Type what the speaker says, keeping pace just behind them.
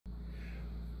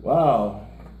Wow,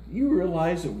 you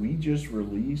realize that we just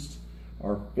released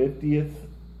our 50th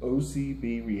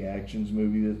OCB reactions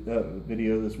movie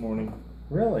video this morning?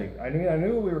 Really? I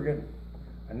knew we were getting.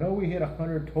 I know we hit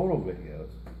 100 total videos.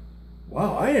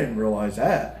 Wow, I didn't realize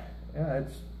that. Yeah, it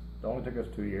only took us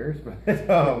 2 years, but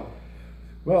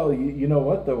well, you know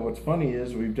what though? What's funny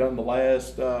is we've done the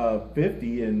last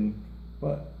 50 in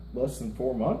what, less than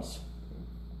 4 months?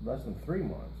 Less than 3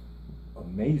 months.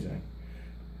 Amazing.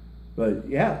 But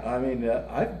yeah, I mean,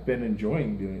 I've been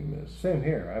enjoying doing this. Same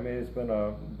here. I mean, it's been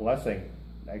a blessing,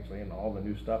 actually, in all the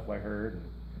new stuff I heard.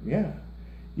 Yeah.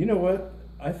 You know what?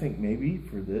 I think maybe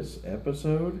for this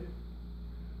episode,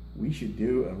 we should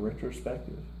do a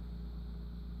retrospective.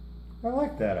 I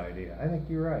like that idea. I think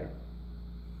you're right.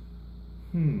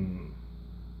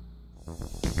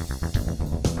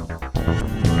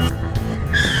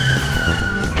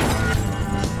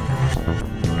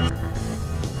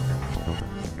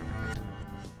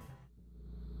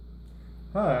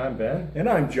 Hi, I'm Ben. And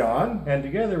I'm John. And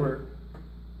together we're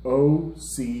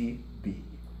OCB.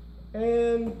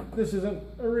 And this isn't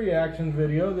a reaction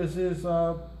video. This is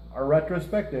our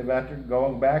retrospective after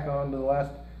going back on to the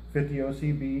last 50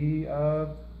 OCB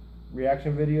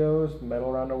reaction videos, Metal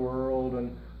Around the World,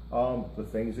 and the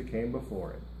things that came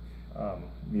before it.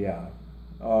 Yeah.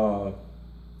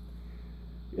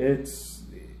 It's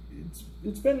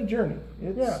been a journey.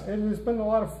 It's been a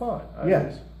lot of fun.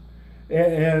 Yes.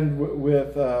 And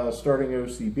with starting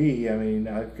OCB, I mean,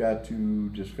 I've got to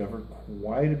discover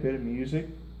quite a bit of music.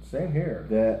 Same here.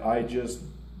 That I just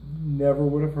never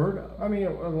would have heard of. I mean,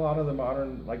 a lot of the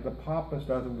modern, like the pop and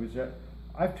stuff,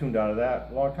 I've tuned out of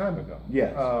that a long time ago.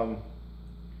 Yes. I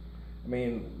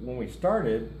mean, when we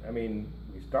started, we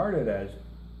started as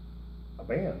a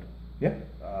band. Yeah.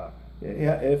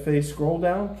 Yeah, if they scroll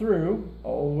down through,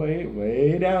 all the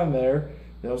way down there,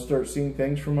 they'll start seeing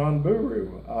things from On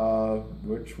Buru,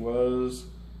 which was,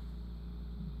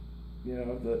 you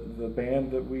know, the band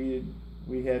that we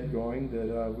had going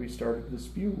that we started the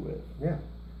Spew with. Yeah.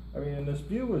 I mean, and the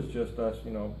Spew was just us, you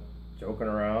know, joking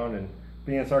around and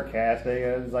being sarcastic.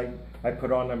 It's like I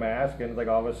put on the mask and it's like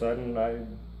all of a sudden I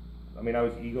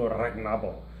was ego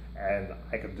regnable and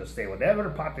I could just say whatever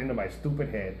popped into my stupid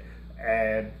head.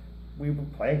 And we were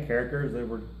playing characters that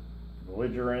were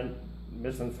belligerent,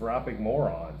 misanthropic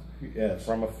morons. Yes.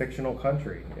 From a fictional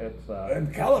country. It's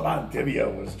and Caliban Tibia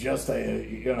was just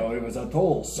it was a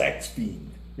total sex fiend.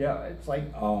 Yeah, it's like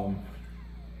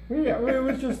yeah,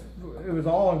 it was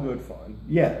all in good fun.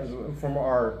 Yes. From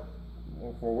where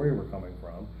we were coming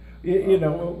from. You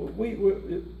know, we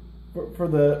for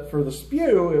the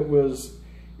Spew, it was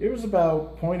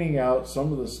about pointing out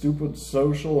some of the stupid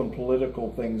social and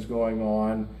political things going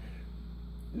on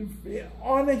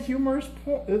a humorous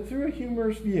through a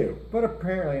humorous view. But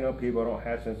apparently, you know, people don't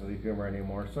have sense of humor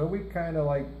anymore. So we kind of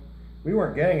like, we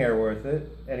weren't getting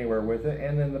anywhere with it,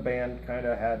 and then the band kind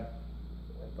of had,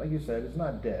 like you said, it's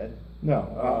not dead.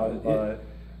 No, but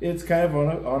it's kind of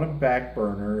on a back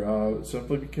burner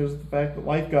simply because of the fact that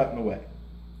life got in the way.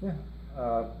 Yeah.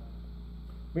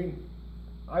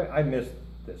 I miss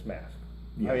this mask.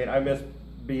 Yeah. I mean, I miss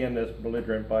being this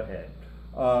belligerent butthead.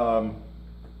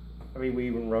 I mean,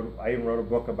 I even wrote a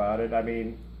book about it. I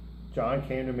mean, John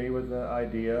came to me with the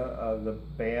idea of the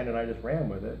band, and I just ran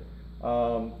with it.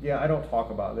 Yeah, I don't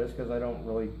talk about this because I don't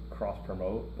really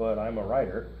cross-promote, but I'm a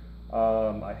writer.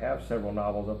 I have several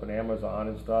novels up on Amazon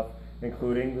and stuff,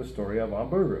 including the story of On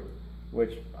Buru,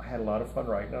 which I had a lot of fun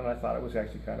writing, and I thought it was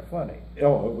actually kind of funny.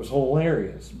 Oh, it was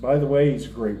hilarious. By the way, he's a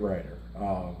great writer.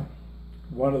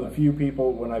 One of the few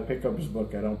people, when I pick up his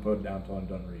book, I don't put it down until I'm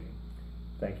done reading.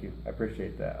 Thank you. I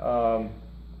appreciate that.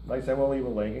 Like I said, we'll leave a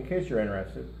link in case you're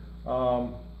interested.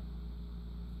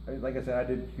 Like I said,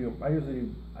 I usually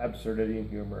do absurdity and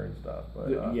humor and stuff.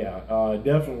 But yeah,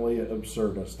 definitely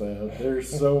absurdist. There's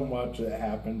so much that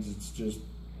happens. It's just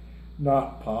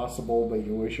not possible, but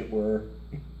you wish it were.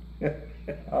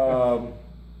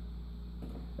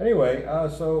 Anyway,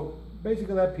 so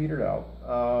basically that petered out.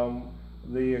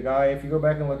 The guy, if you go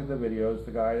back and look at the videos,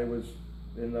 the guy that was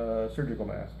in the surgical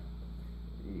mask,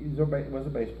 was a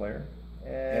bass player.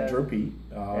 Andrew Pete.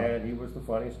 And he was the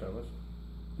funniest of us.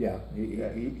 Yeah,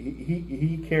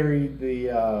 he carried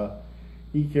the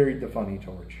funny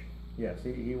torch. Yes,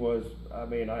 he was. I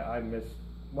mean, I miss.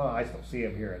 Well, I still see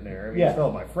him here and there. I mean, yeah. He's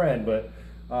still my friend, but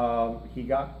he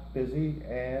got busy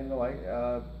and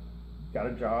got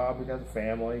a job. He got a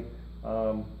family,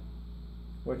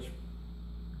 which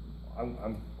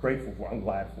I'm grateful for. I'm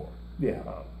glad for. Yeah.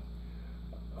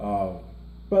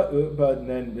 But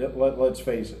then let's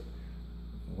face it.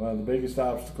 One of the biggest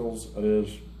obstacles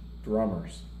is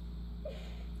drummers.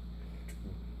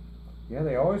 Yeah,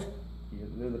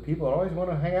 they're the people that always want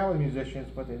to hang out with musicians,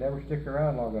 but they never stick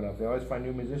around long enough. They always find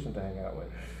new musicians to hang out with.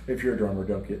 If you're a drummer,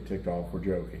 don't get ticked off. We're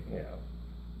joking. Yeah.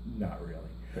 Not really.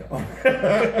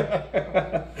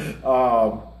 Yeah.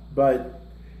 But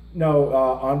no,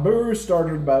 on Boo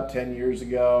started about 10 years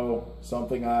ago.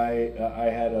 Something I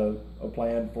had a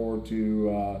plan for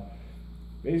to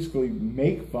basically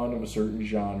make fun of a certain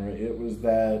genre. It was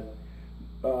that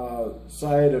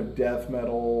side of death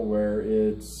metal or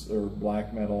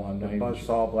black metal. I'm not even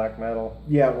Buzzsaw black metal.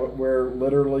 Yeah, where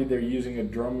literally they're using a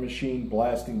drum machine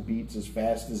blasting beats as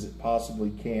fast as it possibly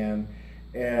can,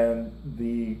 and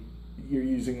you're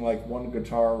using like one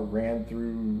guitar ran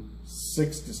through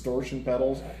 6 distortion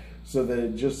pedals, so that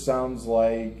it just sounds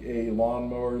like a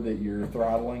lawnmower that you're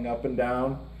throttling up and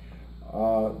down.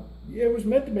 It was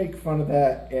meant to make fun of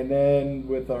that, and then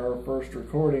with our first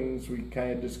recordings, we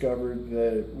kind of discovered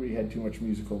that we had too much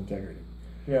musical integrity.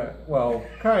 Yeah, well,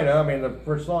 kind of. I mean, the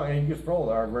first song, and you just rolled,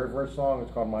 our very first song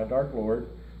is called My Dark Lord.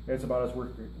 It's about us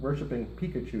worshiping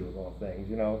Pikachu of all things,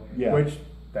 you know, yeah. Which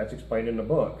that's explained in the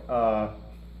book.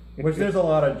 Which there's a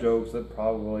lot of jokes that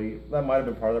might have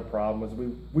been part of the problem, was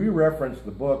we referenced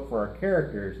the book for our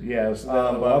characters. Yes,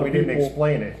 but we didn't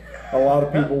explain it. A lot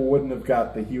of people wouldn't have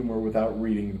got the humor without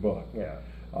reading the book. Yeah.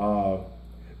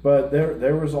 But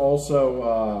there was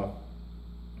also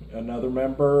another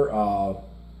member.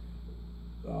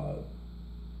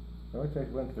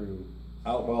 Went through.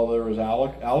 Well, there was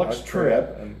Alex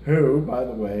Tripp, who, by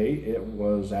the way, it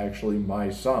was actually my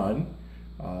son,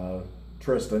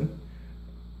 Tristan.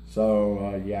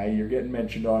 So yeah, you're getting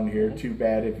mentioned on here. Too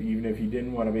bad even if you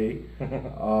didn't want to be.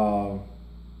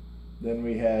 Then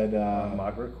we had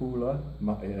Magra Kula.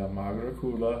 Magra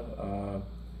Kula,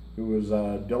 who was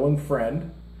Dylan's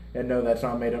friend. And no, that's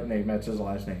not a made up name. That's his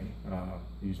last name.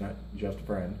 He's not just a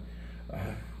friend.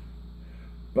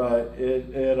 But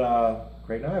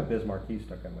great. Now I have Biz Marquee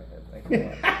stuck in my head. Thank you.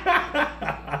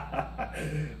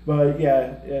 But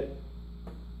yeah,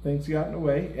 things got in the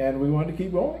way, and we wanted to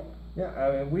keep going. Yeah,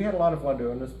 I mean, we had a lot of fun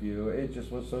doing this view. It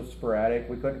just was so sporadic.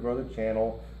 We couldn't grow the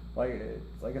channel. Like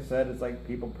I said, it's like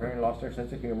people apparently lost their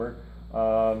sense of humor.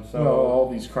 So all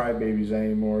these crybabies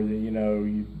anymore. That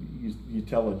you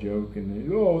tell a joke and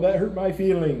that hurt my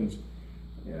feelings.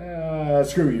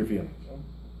 Screw your feelings.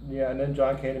 Yeah, and then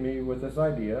John came to me with this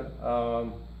idea,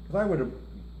 because I would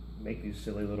make these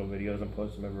silly little videos and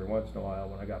post them every once in a while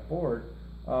when I got bored,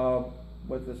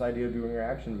 with this idea of doing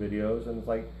reaction videos. And it's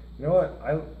like, you know what,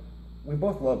 we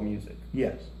both love music.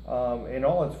 Yes. In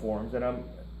all its forms, and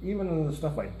even in the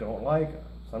stuff I don't like,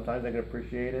 sometimes I can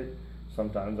appreciate it,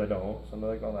 sometimes I don't.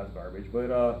 Sometimes like, oh, that's garbage. But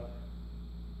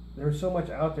there's so much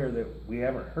out there that we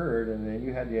haven't heard, and then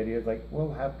you had the idea of like,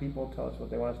 well, have people tell us what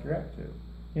they want us to react to.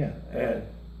 Yeah,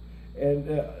 and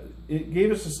it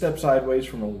gave us a step sideways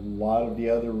from a lot of the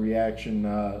other reaction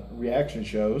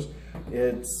shows.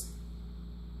 It's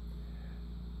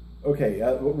okay.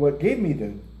 What gave me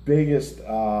the biggest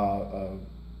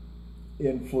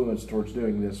influence towards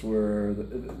doing this were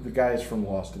the guys from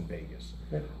Lost in Vegas.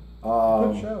 Yeah.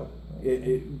 Good show.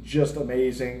 It just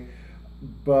amazing,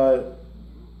 but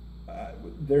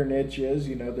their niche is,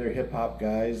 they're hip hop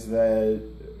guys that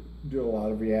do a lot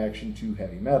of reaction to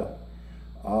heavy metal.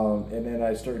 And then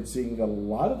I started seeing that a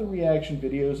lot of the reaction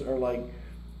videos are like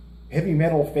heavy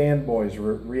metal fanboys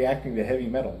reacting to heavy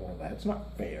metal. Well, that's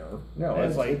not fair. No,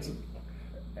 and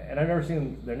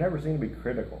they never seem to be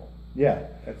critical. Yeah.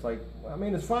 It's like, I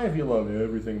mean, it's fine if you love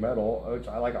everything metal, which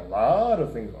I like a lot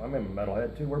of things. I'm a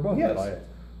metalhead too. We're both metalheads.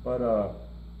 But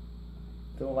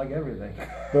don't like everything.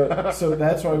 But so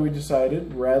that's why we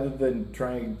decided, rather than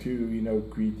trying to,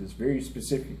 create this very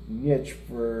specific niche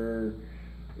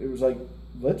it was like,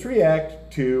 let's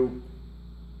react to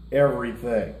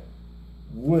everything.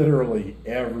 Literally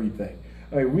everything.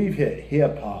 I mean, we've hit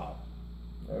hip hop,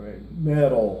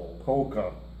 metal,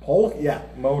 polka, yeah,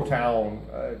 Motown,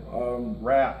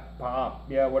 rap, pop,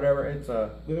 yeah, whatever. It's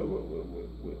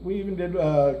we even did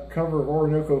a cover of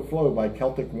Orinoco Flow by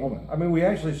Celtic Woman. I mean, we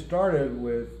actually started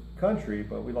with country,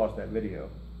 but we lost that video.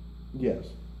 Yes.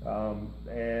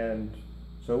 And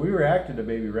so we reacted to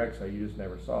Baby Rexha. You just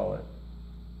never saw it,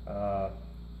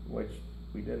 which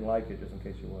we didn't like it, just in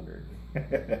case you wondered.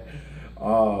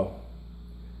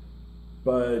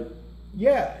 But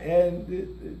yeah, and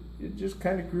it just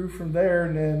kind of grew from there,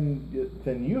 and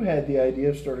then you had the idea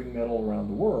of starting Metal Around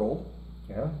the World.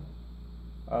 Yeah.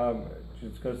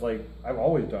 Just because, like, I've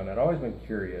always done that. I've always been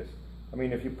curious. I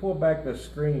mean, if you pull back the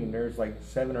screen, there's like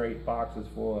 7 or 8 boxes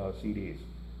full of CDs.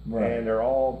 Right. And they're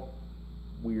all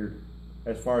weird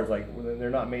as far as, like,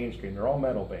 they're not mainstream. They're all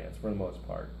metal bands for the most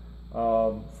part,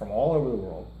 from all over the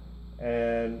world.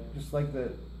 And just like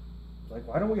like,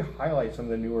 why don't we highlight some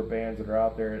of the newer bands that are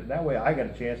out there? And that way I got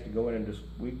a chance to go in and just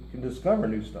we can discover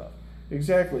new stuff.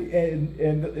 Exactly,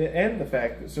 and the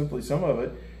fact that simply some of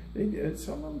them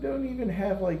don't even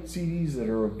have like CDs that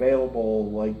are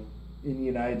available like in the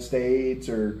United States,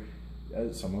 or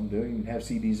some of them don't even have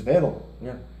CDs available.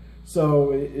 Yeah.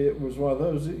 So it was one of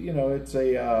those. You know, it's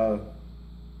a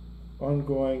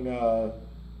ongoing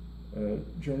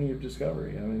journey of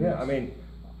discovery. I mean, yeah. I mean,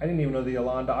 I didn't even know the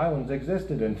Yolanda Islands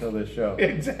existed until this show.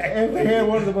 Exactly. And they had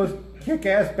one of the most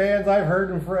kick-ass bands I've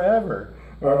heard in forever.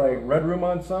 Like Red Room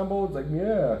Ensemble. It's like,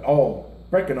 yeah. Oh,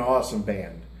 freaking awesome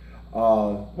band.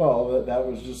 Well, that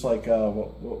was just like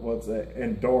what's that?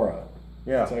 Andorra.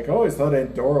 Yeah. It's like I always thought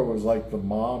Andorra was like the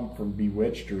mom from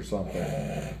Bewitched or something.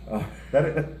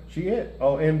 She it.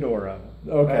 Oh, Andorra.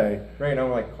 Okay. Great. I'm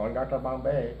like Kongata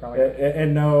Bombay.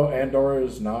 And no, Andorra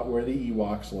is not where the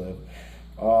Ewoks live.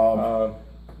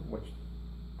 Which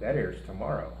that airs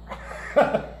tomorrow.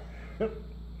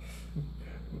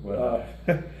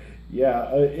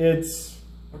 Yeah, it's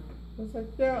like,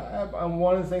 yeah,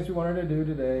 one of the things we wanted to do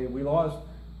today, we lost,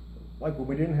 like,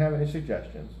 we didn't have any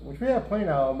suggestions, which we have plenty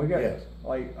now, and we got, yes.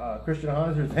 like, Christian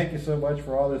Hanser, thank you so much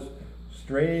for all this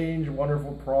strange,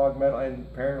 wonderful prog metal, and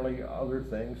apparently other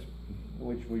things,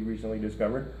 which we recently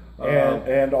discovered.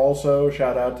 And also,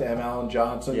 shout out to M. Allen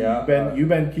Johnson. Yeah, you've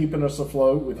been keeping us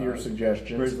afloat with your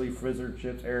suggestions. Grizzly Frizzard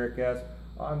Chips, Eric S.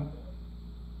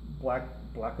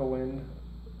 Blackowind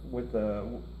with the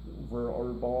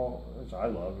Order Ball, which I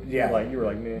love. Yeah, you were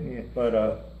like me. Yeah. But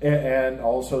and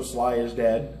also Sly is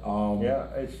Dead. Yeah,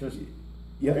 it's just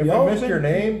if I missed your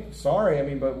name, sorry. I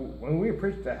mean, but when we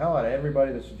appreciate the hell out of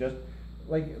everybody that suggests,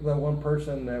 like the one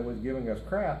person that was giving us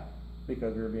crap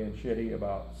because we were being shitty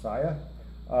about Saya,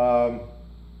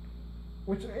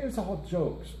 which is all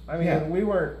jokes. I mean, we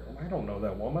weren't. I don't know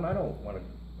that woman. I don't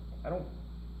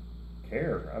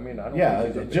care. I mean, I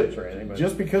don't think she's a bitch or anything. But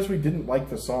just because we didn't like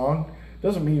the song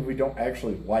doesn't mean we don't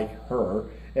actually like her.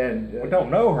 And we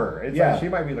don't know her. It's like she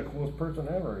might be the coolest person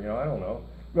ever. You know, I don't know.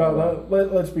 Well,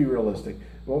 let's be realistic.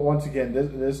 Well, once again,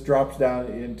 this drops down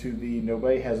into the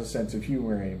nobody has a sense of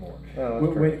humor anymore. Oh,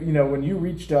 that's true. When you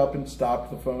reached up and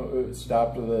stopped the phone,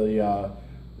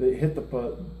 hit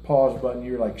the pause button,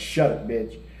 you're like, "Shut it,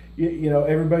 bitch!" You know,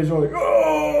 everybody's all like,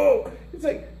 "Oh!" It's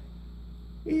like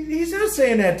he's not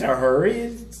saying that to her.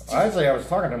 Actually, I was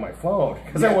talking to my phone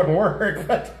because that wouldn't work.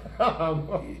 But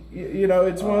you know,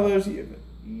 it's one of those.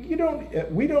 We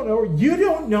don't know her. You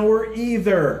don't know her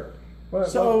either. Well,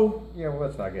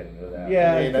 let's not get into that.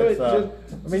 Yeah, I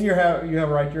mean, you have a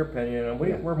right to your opinion, and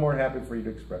we're more than happy for you to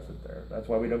express it there. That's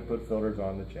why we don't put filters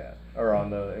on the chat or on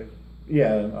the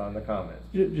comments.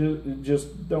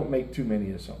 Just don't make too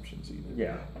many assumptions either.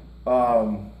 Yeah.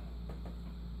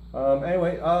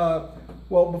 Anyway,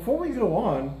 well, before we go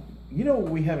on, you know what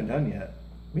we haven't done yet?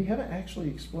 We haven't actually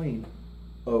explained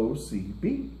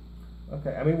OCB.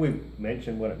 Okay, I mean, we've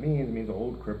mentioned what it means. It means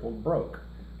old, crippled, broke.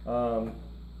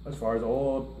 As far as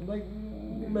old, like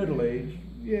middle age.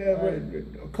 Yeah,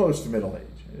 close to middle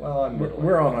age. Well,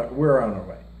 we're on our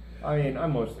way. I mean,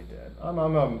 I'm mostly dead.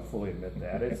 I'm fully admit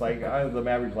that. It's like the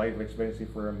average life expectancy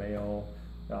for a male,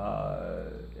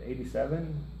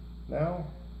 87 now.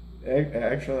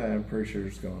 Actually, I'm pretty sure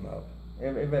it's going up.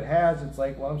 If it has, it's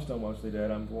like, well, I'm still mostly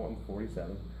dead. I'm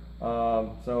 47.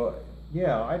 So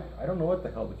yeah, I don't know what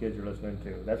the hell the kids are listening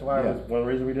to. That's why it was one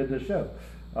reason we did this show.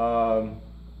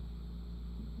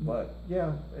 But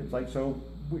yeah, it's like, so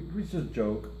we just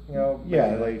joke, you know.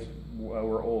 Like,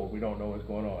 we're old. We don't know what's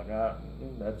going on.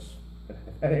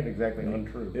 That ain't exactly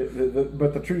untrue.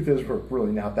 But the truth is, we're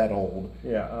really not that old.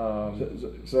 Yeah.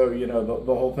 So you know,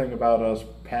 the whole thing about us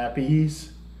pappies.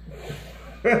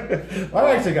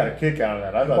 I actually got a kick out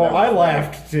of that. I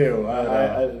laughed too.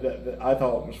 I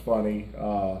thought it was funny.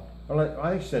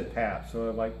 I said pap, so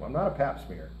I'm like, I'm not a pap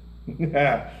smear.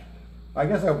 Yeah. I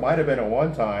guess I might have been at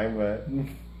one time, but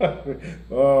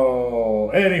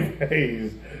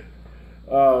anyways.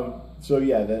 So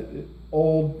yeah, that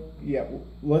old. Yeah,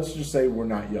 let's just say we're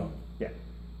not young. Yeah,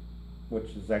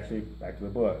 which is actually back to the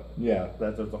book. Yeah,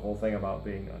 that's the whole thing about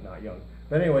being not young.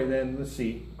 But anyway, then the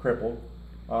C, crippled.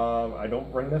 I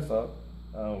don't bring this up.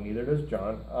 Neither does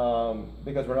John,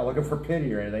 because we're not looking for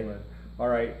pity or anything. But all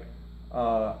right,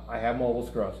 I have multiple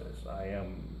sclerosis. I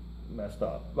am messed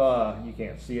up. You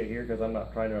can't see it here because I'm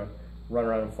not trying to run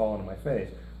around and fall into my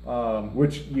face.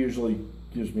 Which usually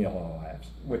gives me a lot of laughs.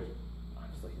 Which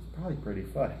honestly is probably pretty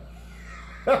funny.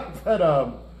 But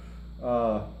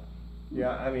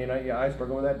yeah, I mean, I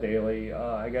struggle with that daily.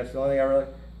 I guess the only thing I really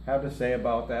have to say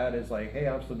about that is like, hey,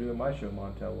 I'm still doing my show,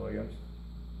 Montel Williams.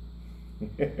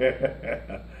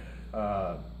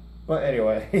 But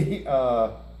anyway,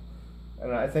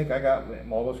 And I think I got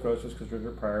multiple sclerosis because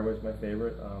Richard Pryor was my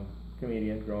favorite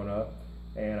comedian growing up,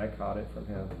 and I caught it from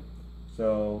him.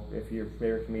 So if your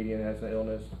favorite comedian has an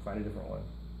illness, find a different one.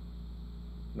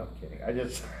 No, I'm kidding. I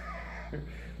just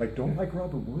like don't like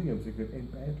Robin Williams. It could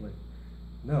end badly.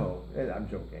 No, I'm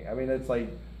joking. I mean, it's like,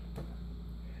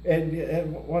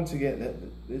 and once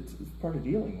again, it's part of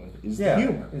dealing with is yeah, the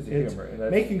humor. It's the humor.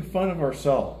 It's making fun of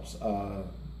ourselves. I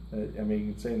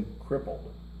mean, saying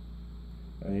crippled.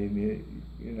 I mean,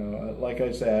 you know, like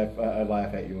I said, I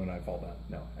laugh at you when I fall down.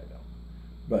 No, I don't.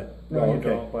 But no, well, you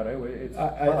don't. But it's.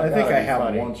 I think I have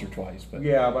funny. Once or twice. But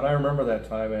yeah, but I remember that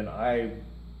time, and I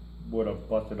would have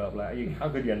busted up laughing. How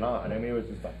could you not? I mean, it was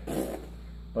just like.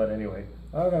 But anyway,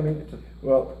 I mean,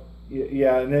 well,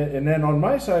 yeah, and then on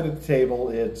my side of the table,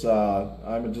 it's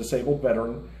I'm a disabled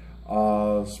veteran.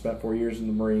 Spent 4 years in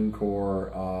the Marine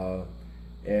Corps,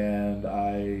 and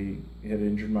I had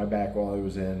injured my back while I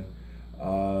was in.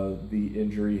 The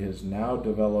injury has now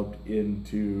developed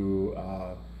into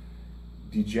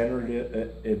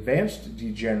advanced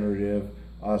degenerative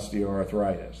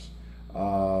osteoarthritis.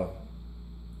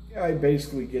 I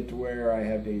basically get to where I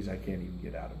have days I can't even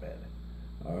get out of bed.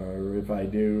 Or if I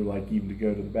do, like even to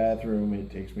go to the bathroom, it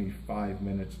takes me 5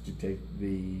 minutes to take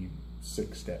the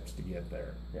 6 steps to get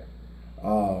there. Yeah.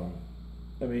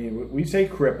 I mean, we say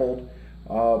crippled,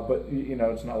 but you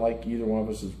know, it's not like either one of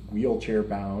us is wheelchair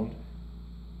bound.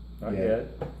 Not yet.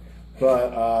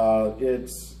 But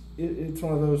it's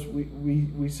one of those,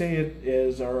 we say it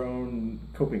as our own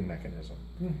coping mechanism.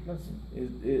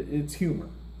 It's humor.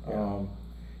 Yeah.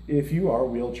 If you are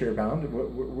wheelchair bound,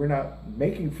 we're not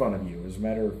making fun of you. As a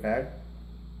matter of fact,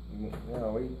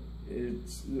 no,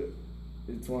 it's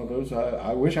one of those.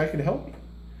 I wish I could help you.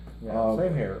 Yeah,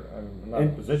 same here. I'm not in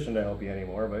a position to help you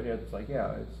anymore, but it's like,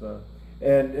 yeah, it's.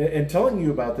 And telling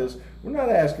you about this, we're not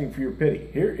asking for your pity.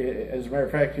 Here, as a matter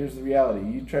of fact, here's the reality.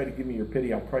 You try to give me your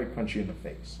pity, I'll probably punch you in the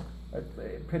face.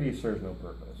 Pity serves no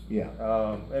purpose. Yeah.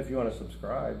 If you want to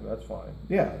subscribe, that's fine.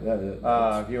 Yeah.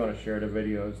 If you want to share the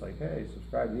videos, like, hey,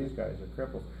 subscribe. These guys are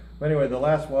crippled. But anyway, the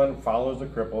last one follows the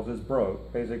cripples. Is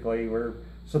broke. Basically, we're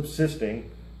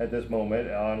subsisting at this moment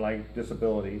on like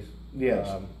disabilities. Yes.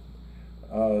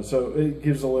 So it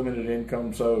gives a limited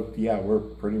income. So yeah, we're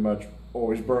pretty much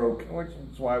always broke. Which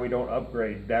is why we don't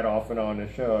upgrade that often on the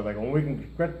show. Like when we can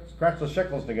scratch the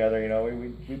shekels together, you know,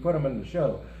 we put them in the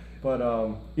show. But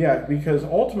yeah, because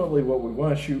ultimately what we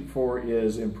want to shoot for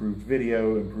is improved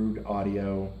video, improved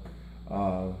audio,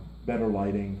 better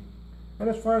lighting. And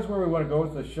as far as where we want to go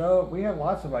with the show, we have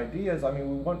lots of ideas. I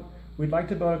mean, we'd like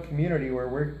to build a community where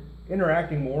we're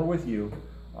interacting more with you.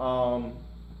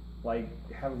 Like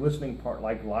have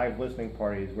live listening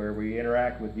parties where we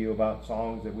interact with you about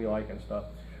songs that we like and stuff.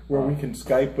 Where we can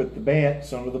Skype with the band,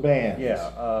 some of the bands.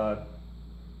 Yeah,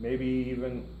 maybe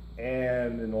even,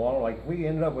 and in the long run, like we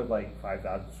ended up with like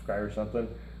 5,000 subscribers or something.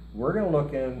 We're going to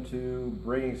look into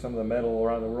bringing some of the metal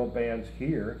around the world bands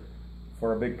here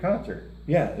for a big concert.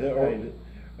 Yeah, or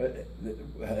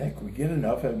heck, we get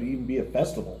enough, it would even be a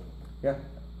festival. Yeah,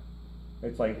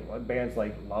 it's like bands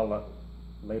like Layla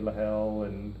Hell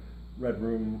and Red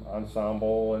Room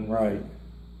Ensemble, and right.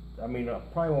 I mean, I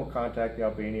probably won't contact the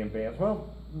Albanian bands. Well,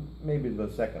 maybe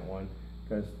the second one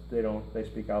because they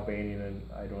speak Albanian and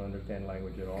I don't understand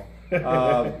language at all.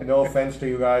 No offense to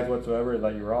you guys whatsoever,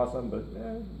 like you're awesome, but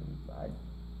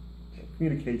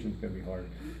communication's gonna be hard.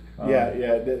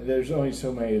 Yeah. There's only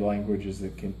so many languages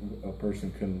that a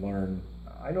person can learn.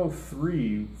 I know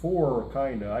 3, 4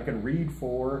 kinda. I can read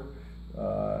 4.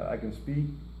 I can speak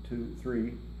 2,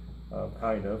 3,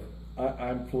 kind of.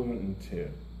 I'm fluent in 2,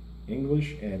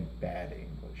 English and bad English.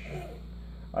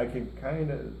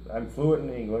 I'm fluent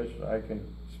in English. I can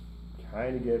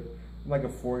kind of I'm like a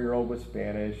 4-year-old with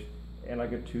Spanish and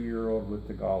like a 2-year-old with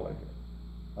Tagalog.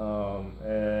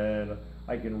 And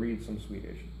I can read some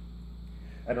Swedish.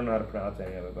 I don't know how to pronounce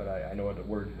any of it, but I know what the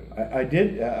words mean.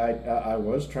 I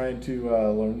was trying to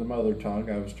learn the mother tongue.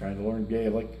 I was trying to learn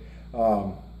Gaelic.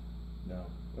 No. Well,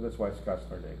 that's why Scots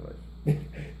learned English.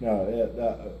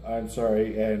 No, I'm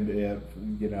sorry, and if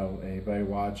you know anybody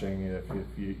watching, if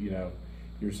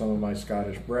you're some of my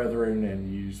Scottish brethren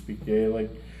and you speak Gaelic,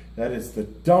 that is the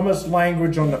dumbest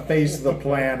language on the face of the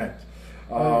planet.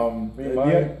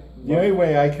 The only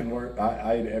way I can learn,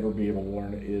 I'd ever be able to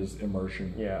learn it is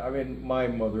immersion. Yeah, I mean, my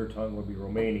mother tongue would be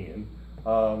Romanian,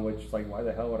 which is like, why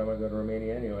the hell would I want to go to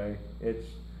Romania anyway? It's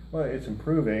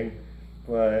improving,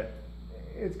 but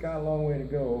it's got a long way to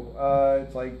go.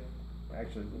 It's like,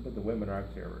 actually, but the women are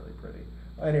actually really pretty.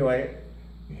 Anyway.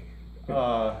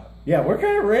 Yeah, we're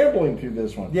kind of rambling through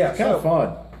this one. Yeah, it's kind of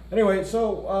fun. Anyway,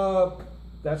 so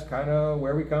that's kind of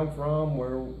where we come from,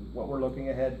 what we're looking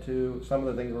ahead to, some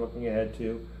of the things we're looking ahead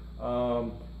to.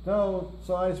 So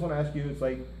I just want to ask you, it's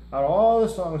like, out of all the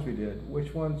songs we did,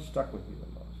 which one stuck with you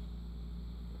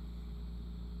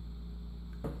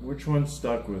the most? Which one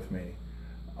stuck with me?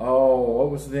 Oh, what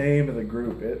was the name of the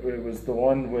group? It was the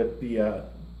one with the,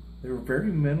 they were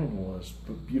very minimalist,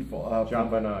 but beautiful. John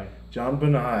Benai. John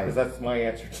Benai. Because that's my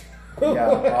answer.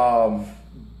 Yeah.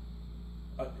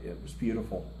 It was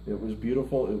beautiful. It was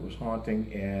beautiful. It was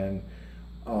haunting, and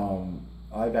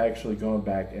I've actually gone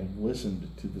back and listened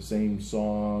to the same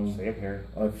song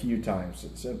a few times,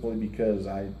 simply because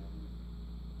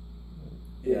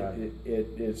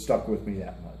it stuck with me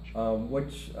that much.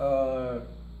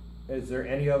 Is there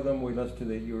any of them we listened to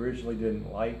that you originally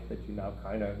didn't like that you now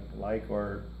kind of like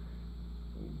or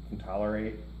can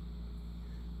tolerate?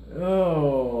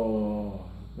 Oh,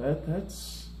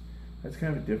 that's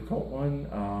kind of a difficult one.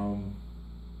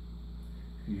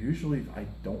 Usually, if I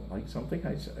don't like something,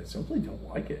 I simply don't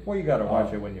like it. Well, you got to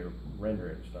watch it when you're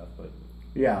rendering stuff, but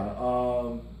yeah.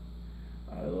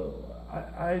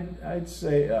 I'd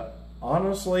say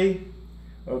honestly,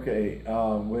 okay,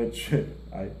 which it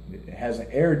hasn't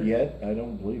aired yet. I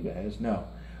don't believe it has. No,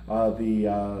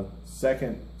 the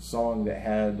second song that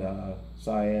had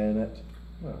Sia in it.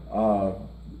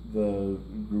 The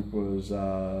group was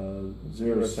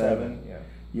 07.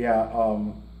 Yeah.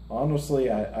 Honestly,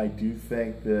 I do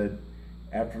think that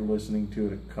after listening to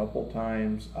it a couple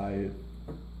times, I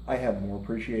have more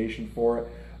appreciation for it.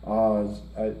 I'm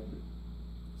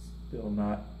still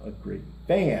not a great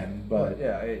fan, but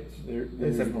yeah,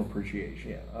 there's more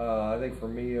appreciation. Yeah. I think for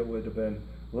me it would have been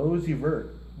Lil Uzi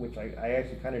Vert, which I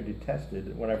actually kind of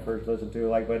detested when I first listened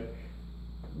to it. But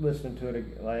listening to it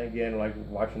again, like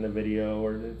watching the video,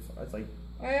 or it's like,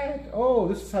 oh,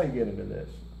 this is how you get into this.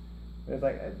 And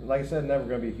it's like I said, never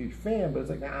going to be a huge fan, but it's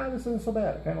like, this isn't so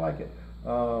bad. I kind of like it.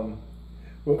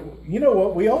 Well, you know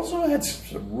what? We also had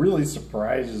some really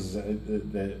surprises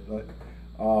that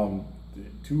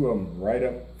two of them right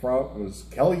up front was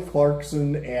Kelly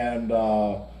Clarkson and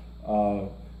our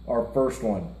first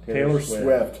one, Taylor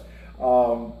Swift.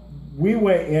 We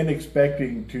went in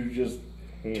expecting to just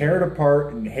tear it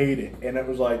apart and hate it, and it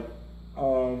was like,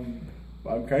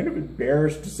 I'm kind of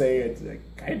embarrassed to say it. I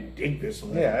kind of dig this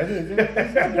one. Yeah,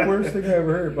 it's not the worst thing I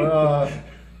ever heard, but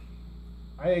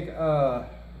I think I'll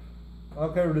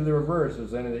cover to the reverse.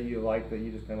 Is there any that you like that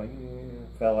you just kind of like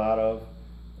fell out of?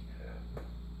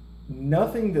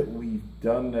 Nothing that we've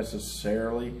done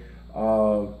necessarily.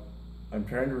 I'm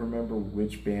trying to remember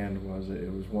which band was it.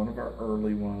 It was one of our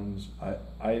early ones.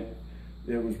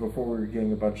 It was before we were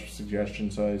getting a bunch of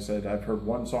suggestions, so I said, I've heard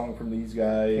one song from these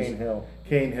guys.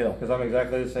 Cane Hill. Because I'm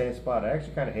exactly the same spot. I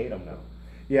actually kind of hate them now.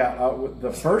 Yeah,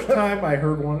 the first time I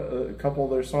heard a couple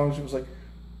of their songs, it was like,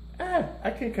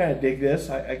 I can kind of dig this.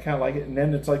 I kind of like it. And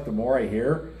then it's like the more I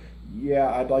hear,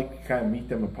 I'd like to kind of meet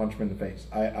them and punch them in the face.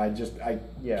 I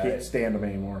can't stand them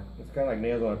anymore. It's kind of like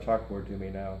nails on a chalkboard to me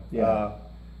now. Yeah.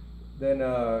 Then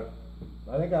I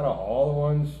think out of all the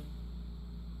ones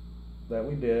that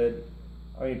we did,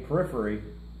 I mean, Periphery,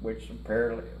 which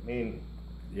apparently,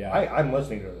 I'm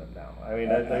listening to them now. I mean,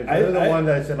 they're the one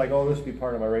that I said, like, oh, this would be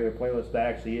part of my regular playlist. That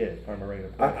actually is part of my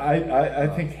regular playlist. I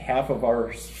think half of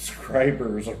our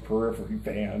subscribers are Periphery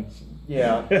fans.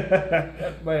 Yeah.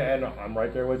 And I'm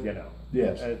right there with you now.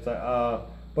 Yes. It's,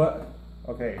 but,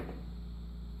 okay,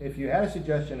 if you had a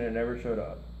suggestion and it never showed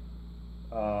up,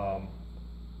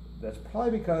 that's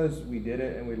probably because we did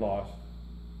it and we lost.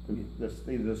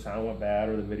 Either the sound went bad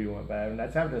or the video went bad, and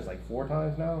that's happened to us like 4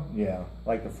 times now. Yeah,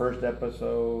 like the first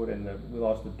episode, and we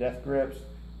lost the Death Grips,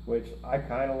 which I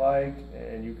kind of liked,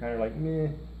 and you kind of like meh,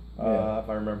 if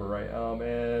I remember right.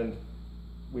 And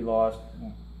we lost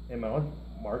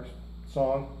Mark's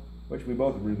song, which we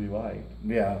both really liked.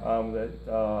 Yeah.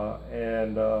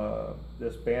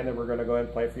 This band that we're going to go ahead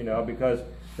and play for you now, because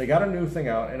they got a new thing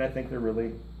out, and I think they're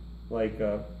really like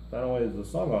not only is the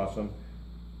song awesome,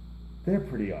 they're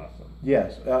pretty awesome.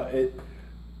 Yes.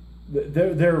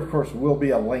 There of course will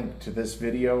be a link to this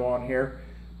video on here.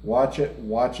 Watch it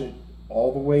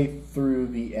all the way through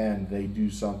the end. They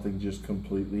do something just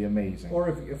completely amazing. Or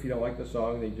if you don't like the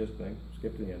song, they just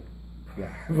skip to the end.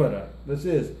 Yeah. But this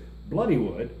is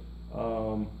Bloodywood.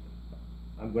 I'm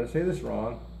going to say this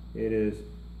wrong. It is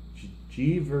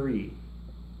Jee Veerey.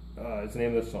 It's the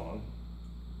name of the song.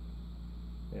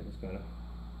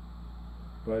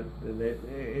 But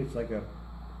it's like a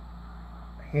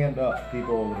hand up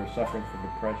people that are suffering from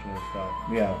depression and stuff.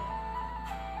 Yeah.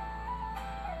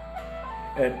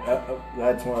 And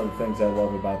that's one of the things I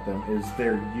love about them is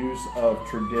their use of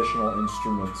traditional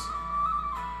instruments.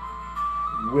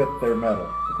 with their metal.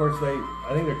 Of course,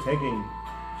 I think they're taking,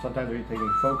 sometimes they're taking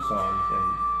folk songs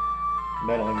and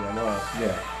meddling them up.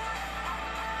 Yeah.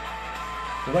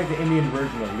 They're like the Indian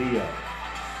version of Leo.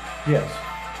 Yes.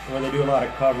 Where they do a lot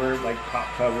of covers, like pop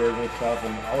covers and stuff,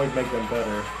 and always make them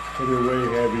better. So they're way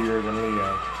heavier than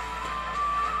Leo.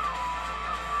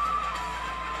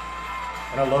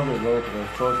 And I love their vocals,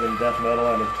 both in death metal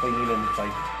and it's clean and it's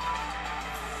like.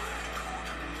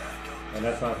 And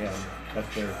that's not him.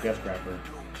 That's their guest rapper.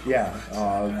 Yeah,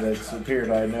 that's appeared,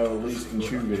 I know, at least in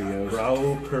 2 videos.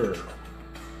 Bro Kerr.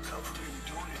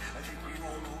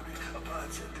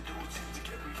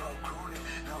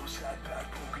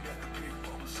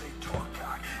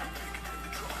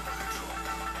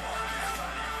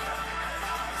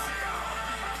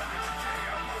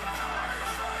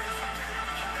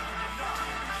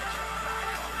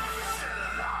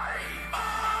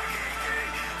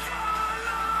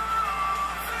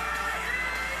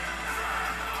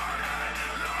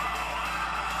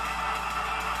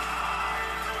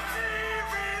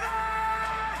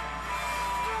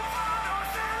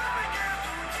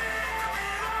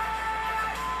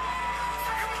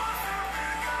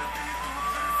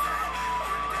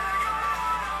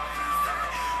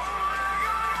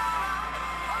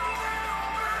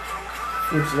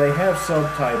 Which they have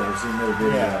subtitles in their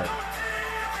video. Yeah.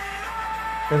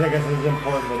 Because I guess it's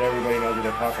important that everybody knows what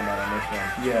they're talking about on this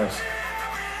one. Yes.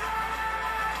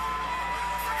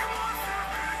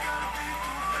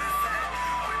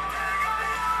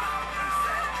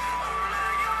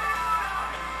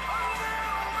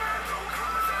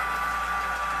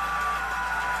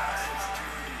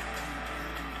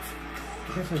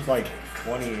 I guess it's like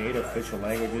 28 official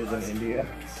languages in India.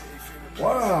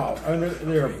 Wow. I mean,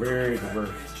 they're a very diverse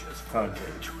country.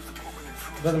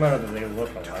 It doesn't matter that they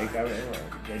look alike. I mean,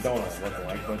 they don't all look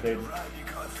alike, but they a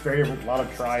lot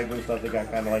of tribes and stuff. They got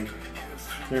kind of like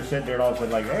they're sitting there and all of a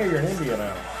sudden like, hey, you're in India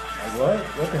now. Like what?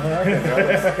 What the hell happened?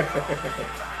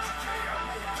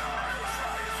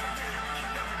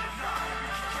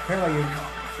 Kind of like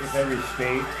if every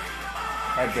state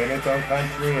had been its own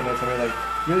country, and then somebody like,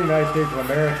 you're the United States of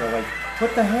America. Like,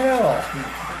 what the hell?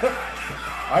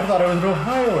 I thought it was Rhode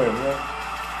Island.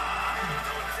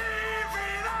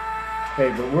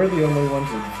 Hey, but we're the only ones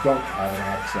that don't have an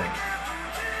accent.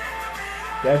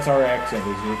 That's our accent,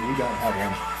 is that we don't have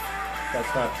one. That's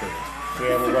not true.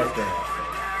 We have a Western accent.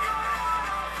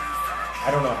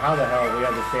 I don't know how the hell we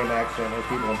have the same accent as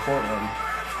people in Portland,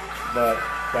 but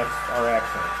that's our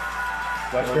accent.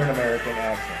 Western American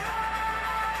accent.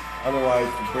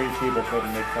 Otherwise, the British people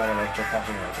couldn't make fun of us for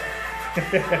talking like that.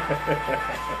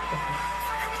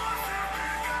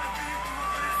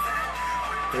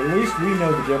 At least we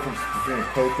know the difference between a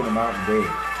Coke and a Mountain Dew.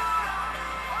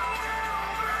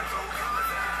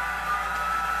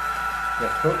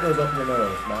 Yes, Coke goes up your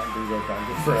nose, Mountain Dew goes down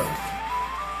your throat.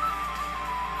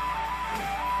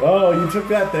 Oh, you took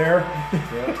that there.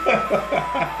 Yeah.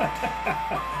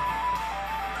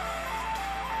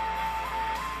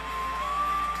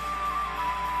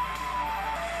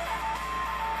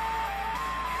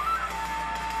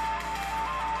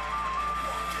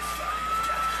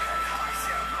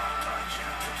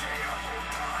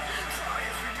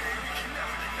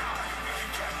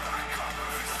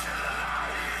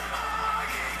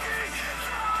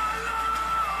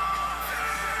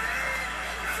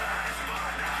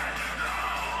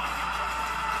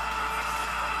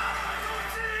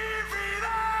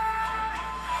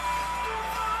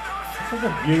 It's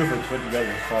a beautifully put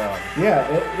together song. Yeah,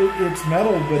 it's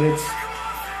metal, but it's...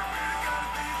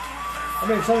 I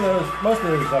mean, most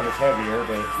of the stuff is heavier,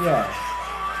 but yeah.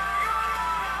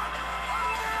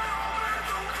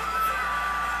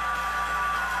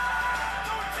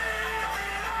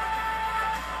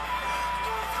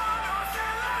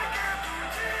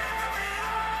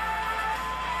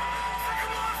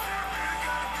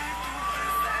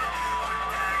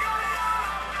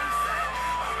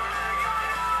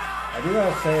 I do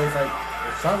want to say it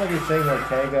sounds like he's saying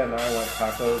Ortega and I want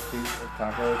tacos.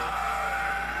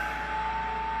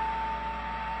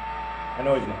 I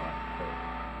know he's not, but I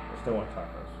still want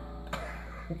tacos.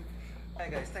 Hi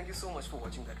guys, thank you so much for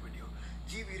watching that video.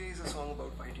 Jee Veerey is a song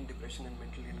about fighting depression and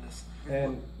mental illness.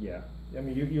 And yeah, I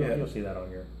mean you'll see that on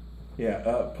here.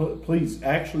 Yeah, please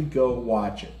actually go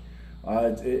watch it.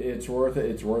 It's worth it.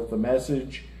 It's worth the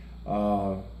message,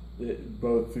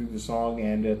 both through the song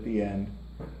and at the end.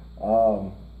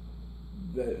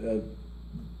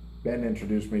 Ben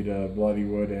introduced me to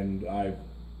Bloodywood, and I've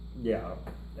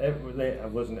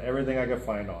listened to everything I could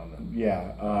find on them.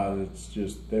 Yeah, it's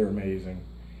just they're amazing,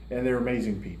 and they're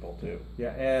amazing people too.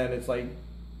 Yeah, and it's like,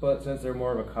 but since they're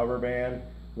more of a cover band,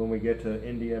 when we get to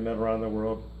India and Metal Around the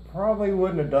World. Probably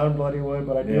wouldn't have done Bloodywood,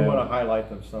 but I do want to highlight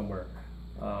them somewhere.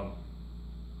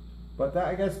 But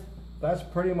I guess that's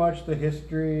pretty much the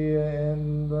history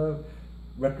and the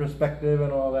retrospective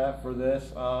and all that for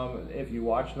this. If you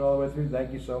watched it all the way through,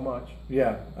 thank you so much.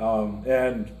 Yeah,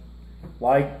 and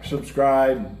like,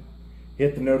 subscribe,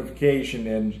 hit the notification,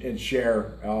 and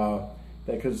share.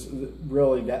 Because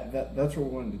really, that's what we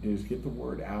wanted to do, is get the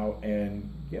word out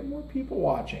and get more people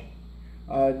watching.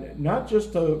 Not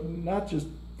just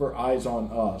for eyes on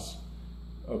us.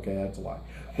 Okay, that's a lie.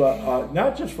 But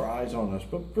not just for eyes on us,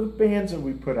 but for the bands that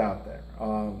we put out there,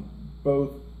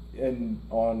 both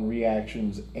on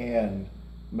Reactions and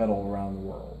Metal Around the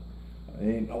World. I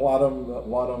mean, a lot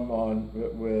of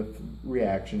them with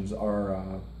Reactions are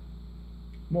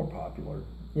more popular.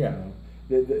 Yeah.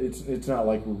 It's not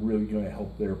like we're really going to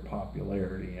help their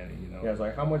popularity any, Yeah, it's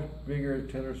like, how much bigger is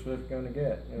Taylor Swift going to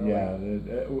get?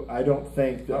 I don't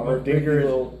think that how our much bigger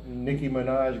little is Nicki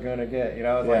Minaj going to get?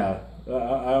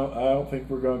 I don't think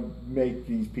we're going to make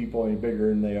these people any bigger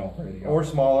than they already are. Or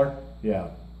smaller. Yeah.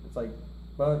 It's like,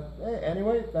 but hey,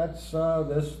 anyway, that's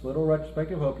this little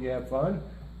retrospective. Hope you have fun.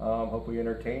 Hope we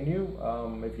entertain you.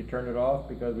 If you turned it off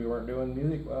because we weren't doing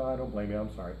music, well, I don't blame you.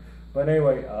 I'm sorry. But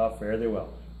anyway, fare thee well.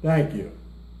 Thank you.